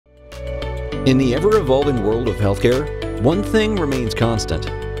In the ever-evolving world of healthcare, one thing remains constant.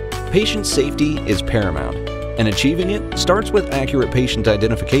 Patient safety is paramount, and achieving it starts with accurate patient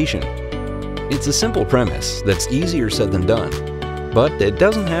identification. It's a simple premise that's easier said than done, but it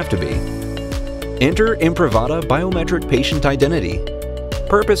doesn't have to be. Enter Imprivata Biometric Patient Identity.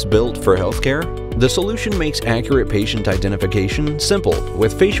 Purpose-built for healthcare, the solution makes accurate patient identification simple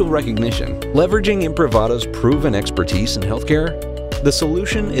with facial recognition. Leveraging Imprivata's proven expertise in healthcare, the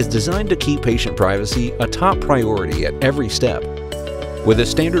solution is designed to keep patient privacy a top priority at every step. With a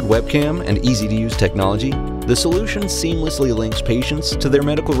standard webcam and easy-to-use technology, the solution seamlessly links patients to their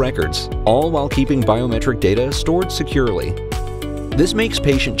medical records, all while keeping biometric data stored securely. This makes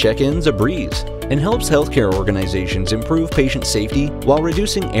patient check-ins a breeze and helps healthcare organizations improve patient safety while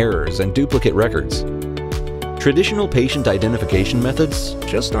reducing errors and duplicate records. Traditional patient identification methods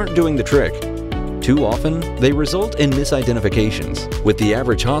just aren't doing the trick. Too often, they result in misidentifications, with the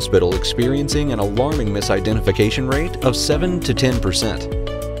average hospital experiencing an alarming misidentification rate of 7 to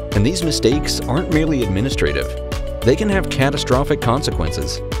 10%. And these mistakes aren't merely administrative. They can have catastrophic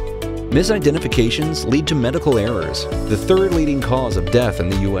consequences. Misidentifications lead to medical errors, the third leading cause of death in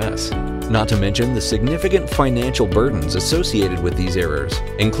the U.S., not to mention the significant financial burdens associated with these errors,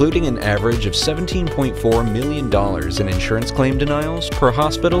 including an average of $17.4 million in insurance claim denials per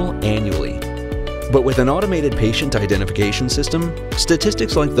hospital annually. But with an automated patient identification system,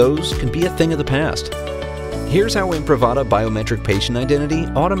 statistics like those can be a thing of the past. Here's how Imprivata Biometric Patient Identity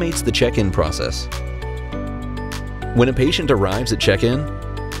automates the check-in process. When a patient arrives at check-in,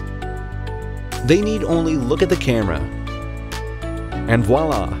 they need only look at the camera, and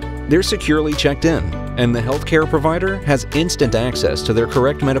voila, they're securely checked in, and the healthcare provider has instant access to their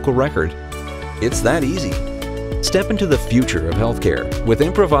correct medical record. It's that easy. Step into the future of healthcare with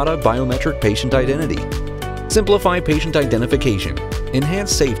Imprivata Biometric Patient Identity. Simplify patient identification,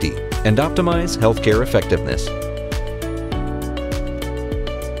 enhance safety, and optimize healthcare effectiveness.